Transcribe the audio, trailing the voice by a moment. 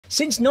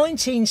Since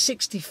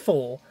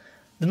 1964,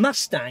 the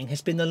Mustang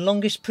has been the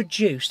longest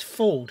produced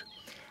Ford,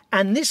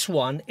 and this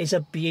one is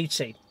a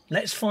beauty.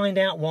 Let's find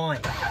out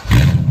why.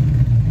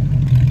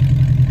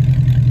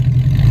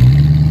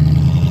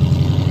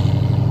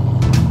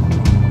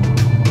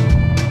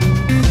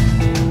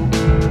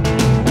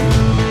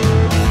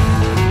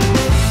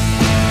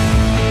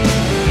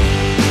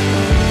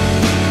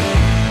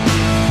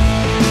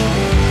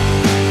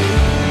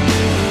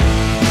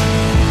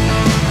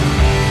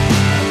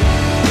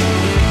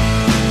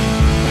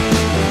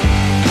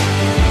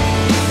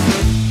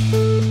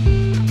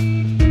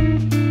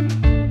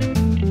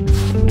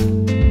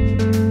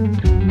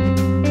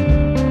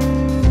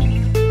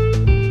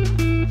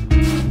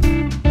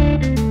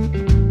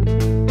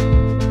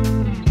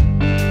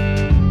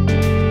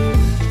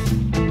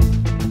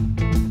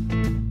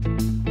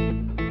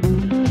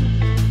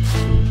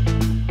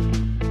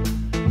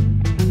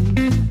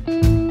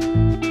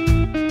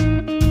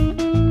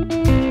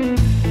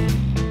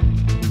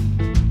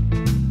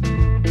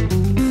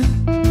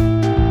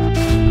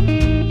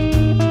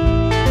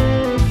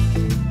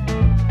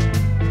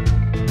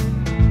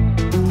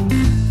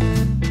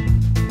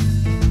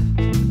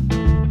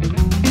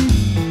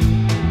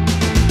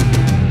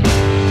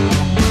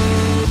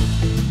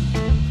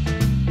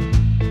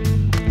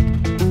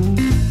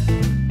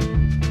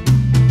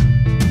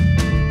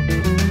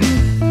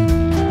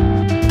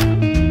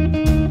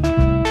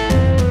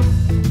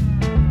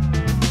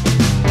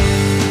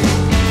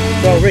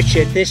 Well,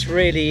 Richard, this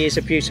really is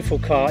a beautiful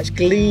car. It's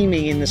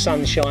gleaming in the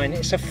sunshine.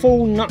 It's a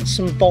full nuts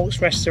and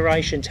bolts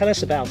restoration. Tell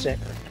us about it.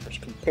 It's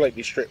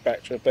completely stripped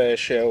back to a bare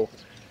shell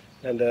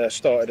and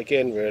started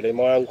again, really.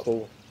 My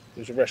uncle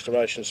was a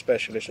restoration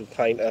specialist and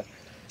painter.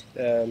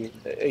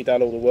 He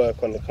done all the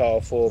work on the car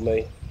for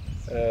me.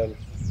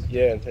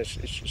 Yeah,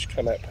 it's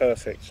come out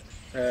perfect.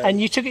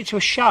 And you took it to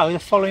a show the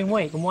following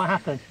week, and what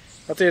happened?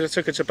 I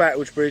took her to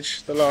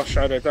Battlesbridge, the last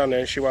show they've done there,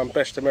 and she won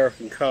Best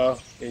American Car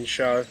in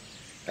show.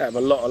 Out of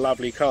a lot of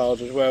lovely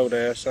cars as well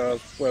there, so I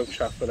was well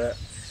chuffed for that.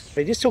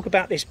 Just talk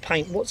about this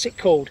paint. What's it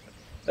called?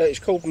 It's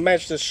called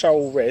Mazda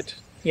Soul Red.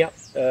 Yep.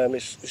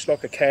 It's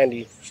like a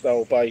candy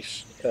style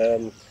base.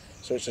 So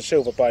it's a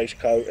silver base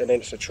coat, and then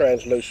it's a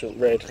translucent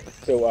red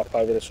built up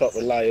over the top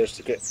with layers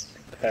to get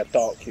how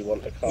dark you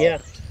want the car. Yeah.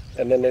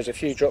 And then there's a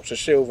few drops of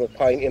silver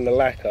paint in the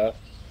lacquer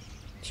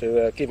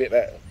to give it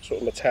that sort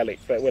of metallic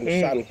effect. When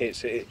the sun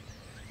hits it, it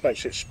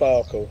makes it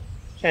sparkle.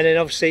 And then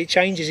obviously it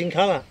changes in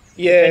colour.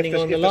 Yeah, if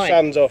the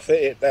sun's off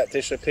it, that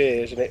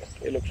disappears and it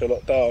looks a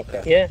lot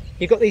darker. Yeah,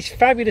 you've got these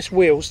fabulous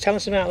wheels. Tell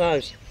us about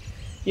those.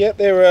 Yeah,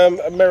 they're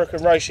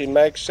American Racing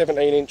Mags,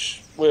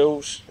 17-inch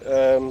wheels,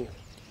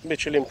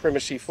 Michelin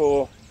Primacy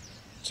 4,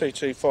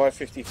 225,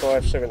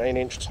 55,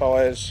 17-inch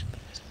tyres.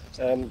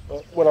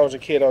 When I was a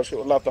kid, I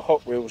sort of loved the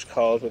Hot Wheels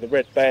cars with the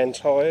red band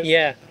tyres.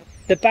 Yeah,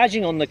 the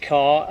badging on the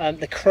car,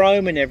 the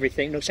chrome and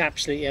everything looks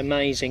absolutely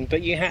amazing,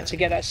 but you had to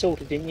get that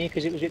sorted, didn't you,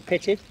 because it was a bit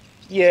pitted?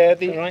 Yeah,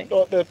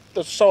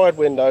 the side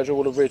windows are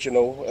all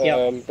original,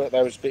 yep. But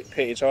they was a bit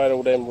pitted, so I had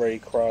all them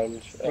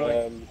re-chromed.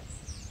 Right.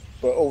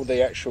 But all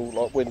the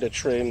actual window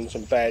trims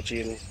and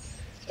badging,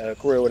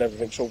 grille and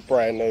everything's all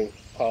brand new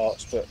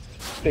parts. But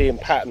being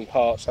pattern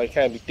parts, they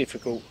can be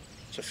difficult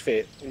to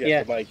fit. You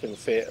have to make them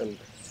fit, and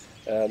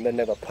they're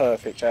never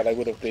perfect how they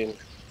would have been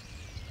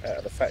out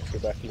of the factory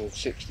back in the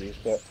 60s.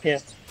 But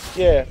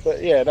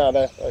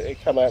no, it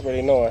come out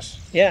really nice.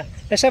 Yeah,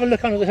 let's have a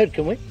look under the hood,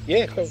 can we?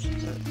 Yeah, of course.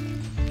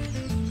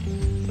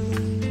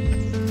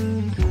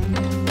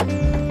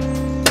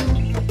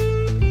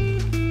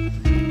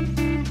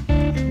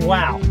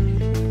 Wow,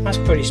 that's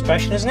pretty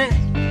special, isn't it?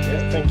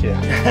 Yeah, thank you.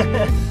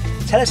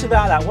 Tell us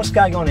about that. What's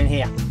going on in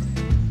here?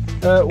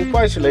 Well,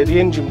 basically, the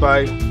engine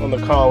bay on the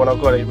car when I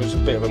got it was a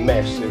bit of a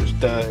mess. It was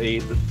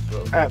dirty.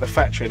 Out of the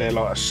factory, they're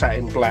like a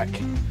satin black.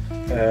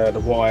 The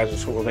wires are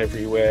sort of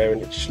everywhere,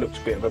 and it just looks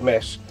a bit of a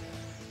mess.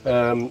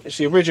 It's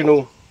the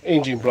original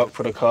engine block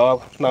for the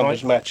car,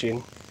 numbers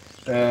matching.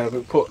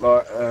 We put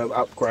like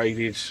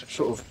upgraded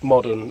sort of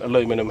modern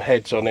aluminium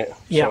heads on it,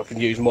 so I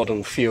can use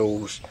modern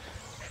fuels.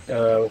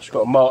 It's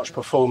got a March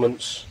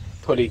Performance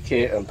pulley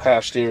kit and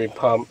power steering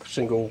pump,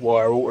 single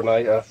wire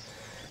alternator.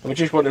 And we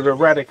just wanted to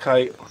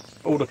eradicate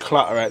all the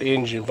clutter out the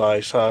engine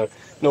bay. So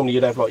normally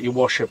you'd have like your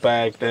washer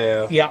bag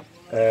there,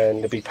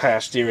 and there'd be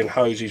power steering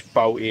hoses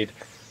bolted.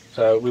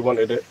 So we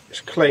wanted it as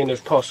clean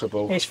as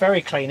possible. It's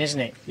very clean, isn't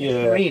it? Yeah,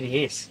 it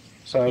really is.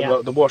 So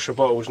like, the washer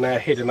bottle is now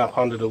hidden up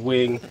under the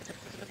wing.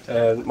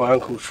 And my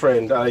uncle's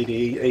friend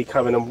Adi, he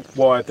come in and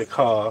wired the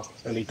car,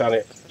 and he done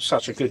it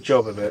such a good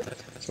job of it,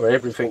 where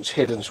everything's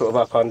hidden sort of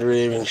up under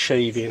here in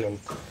sheathing, and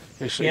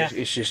it's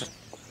just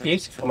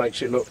beautiful.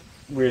 Makes it look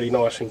really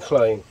nice and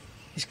clean.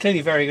 He's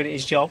clearly very good at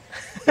his job.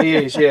 He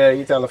is, yeah.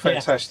 He's done a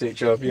fantastic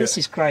job. Yeah. This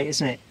is great,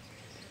 isn't it?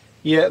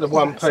 Yeah, the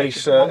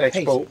one-piece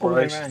export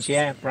brace.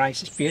 Yeah,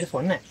 brace. It's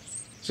beautiful, isn't it?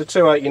 It's a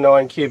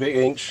 289 cubic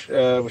inch,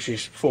 which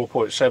is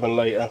 4.7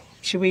 litre.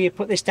 Should we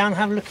put this down and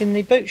have a look in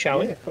the boot,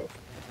 shall we?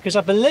 Because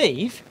I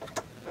believe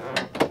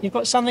you've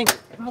got something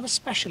rather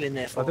special in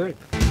there for me. I do.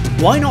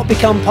 Why not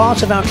become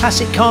part of our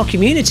classic car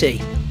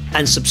community?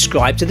 and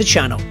subscribe to the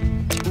channel.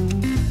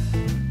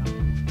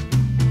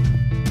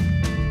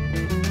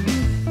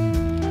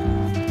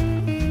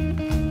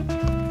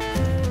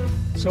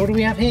 So what do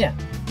we have here?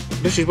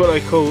 This is what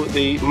they call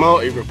the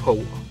Marti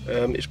Report.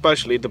 It's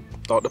basically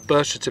like the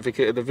birth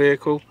certificate of the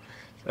vehicle.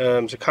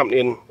 It's a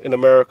company in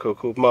America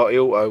called Marti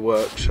Auto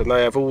Works, and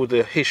they have all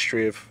the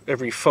history of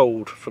every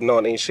Ford from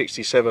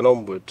 1967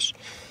 onwards.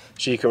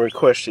 So you can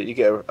request it. You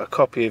get a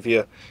copy of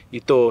your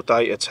door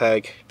data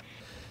tag.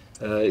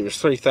 It was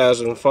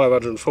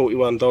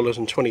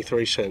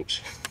 $3,541.23,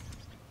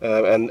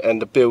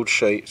 and the build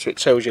sheet. So it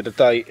tells you the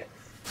date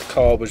the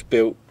car was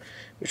built,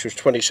 which was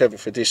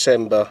 27th of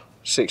December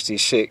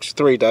 66,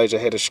 3 days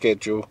ahead of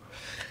schedule.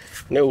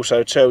 And it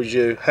also tells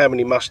you how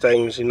many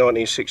Mustangs in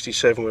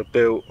 1967 were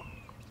built,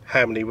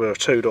 how many were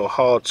two-door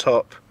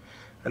hardtop,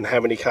 and how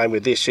many came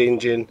with this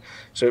engine.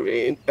 So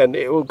and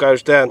it all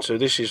goes down to,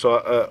 this is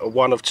like a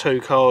one of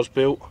 2 cars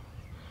built.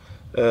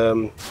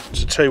 So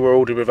 2 were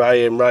ordered with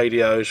AM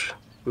radios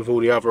with all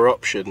the other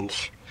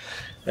options,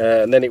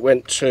 and then it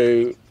went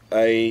to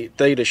a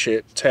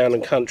dealership, Town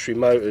and Country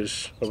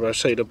Motors on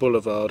Reseda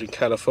Boulevard in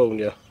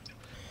California,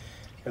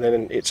 and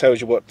then it tells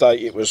you what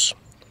date it was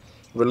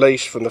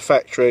released from the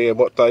factory and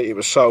what date it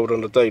was sold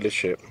on the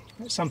dealership.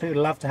 Some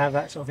people love to have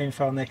that sort of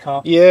info on their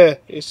car. Yeah,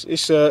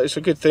 it's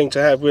a good thing to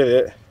have with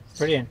it.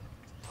 Brilliant.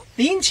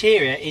 The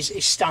interior is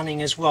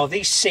stunning as well.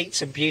 These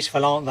seats are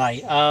beautiful, aren't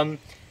they?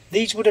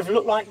 These would have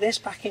looked like this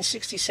back in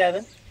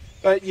 '67.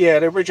 Yeah,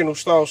 the original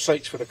style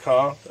seats for the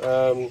car.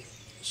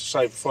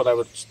 Say before they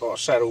were like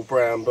saddle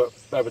brown, but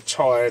they were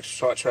tired,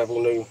 tried to have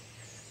all new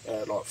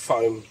like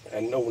foam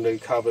and all new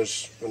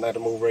covers, and had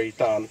them all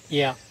redone.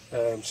 Yeah.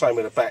 Same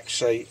with the back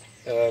seat.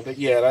 But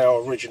yeah, they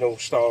are original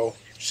style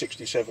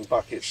 '67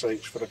 bucket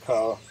seats for the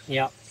car.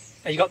 Yeah.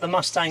 And you got the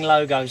Mustang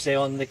logos there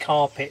on the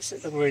carpets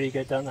that look really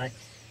good, don't they?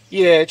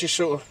 Yeah, it just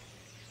sort of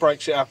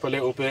breaks it up a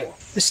little bit.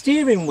 The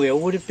steering wheel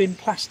would have been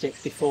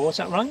plastic before, is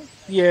that right?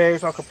 Yeah,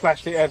 it's like a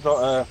plastic, it had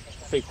like a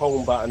big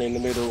horn button in the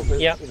middle.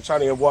 Yeah. It's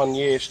only a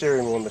 1-year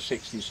steering wheel on the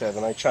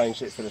 '67. They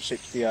changed it for the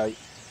 '68.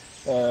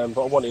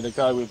 But I wanted to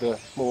go with the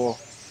more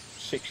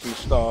 '60s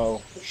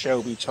style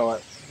Shelby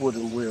type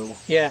wooden wheel.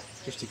 Yeah.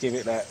 Just to give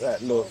it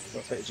that look. I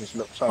think it just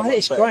looks so I much think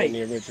it's better great.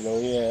 than the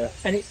original, yeah.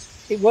 And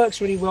it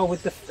works really well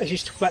with the, as you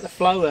talked about the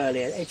flow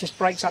earlier, it just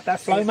breaks up that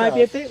flow It maybe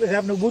does. a bit with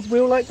having a wood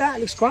wheel like that.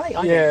 It looks great.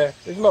 I think. Yeah,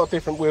 there's a lot of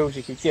different wheels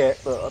you could get,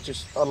 but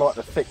I like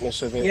the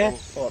thickness of it. Yeah. And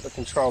I like the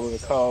control of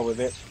the car with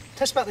it.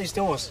 Tell us about these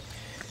doors.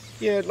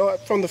 Yeah, like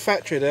from the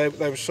factory, they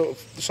were sort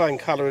of the same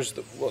colour as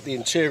what the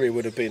interior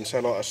would have been, so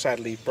like a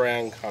sadly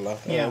brown colour.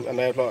 Yeah. And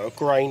they had like a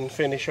grain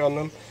finish on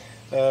them.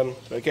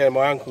 Again,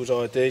 my uncle's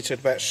idea, said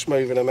about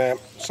smoothing them out.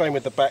 Same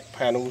with the back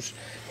panels,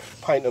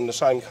 paint them the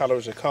same colour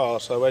as the car,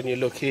 so when you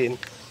look in,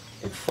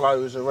 it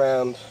flows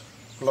around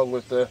along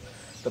with the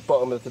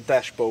bottom of the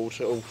dashboard,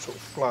 so it all sort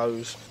of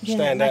flows, Yeah,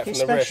 stand make out it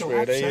from the rest special,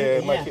 really, yeah,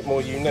 absolutely, make yeah. it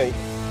more unique.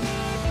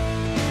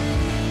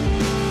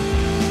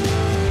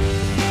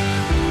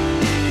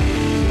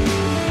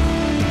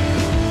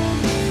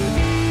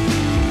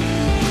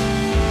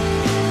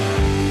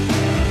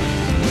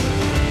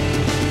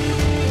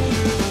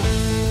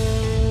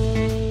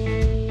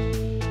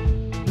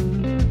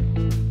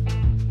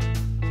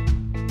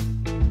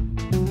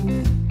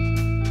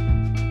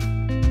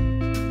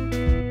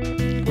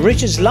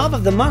 Richard's love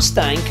of the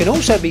Mustang can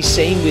also be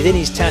seen within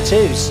his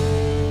tattoos.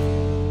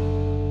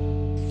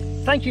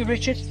 Thank you,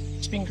 Richard.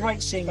 It's been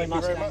great seeing you Thank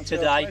you very Mustang much.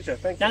 today. Pleasure.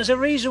 Thank Now, you. there's a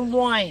reason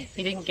why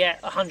he didn't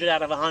get 100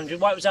 out of 100,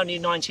 why it was only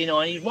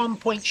 99. He's 1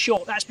 point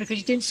short. That's because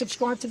you didn't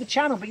subscribe to the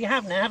channel, but you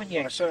have now, haven't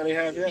you? I certainly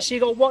have, yeah. So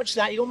you've got to watch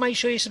that. You've got to make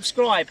sure you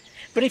subscribe.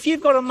 But if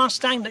you've got a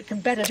Mustang that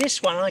can better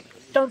this one, and I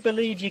don't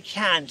believe you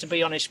can, to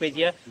be honest with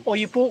you, or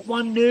you bought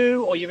one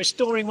new, or you're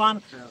restoring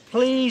one,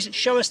 please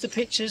show us the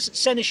pictures,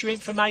 send us your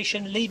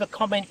information, leave a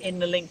comment in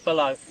the link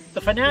below.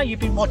 But for now, you've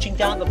been watching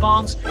Down at the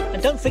Barns,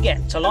 and don't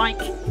forget to like,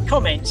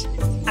 comment,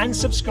 and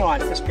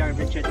subscribe. Let's go,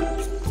 Richard.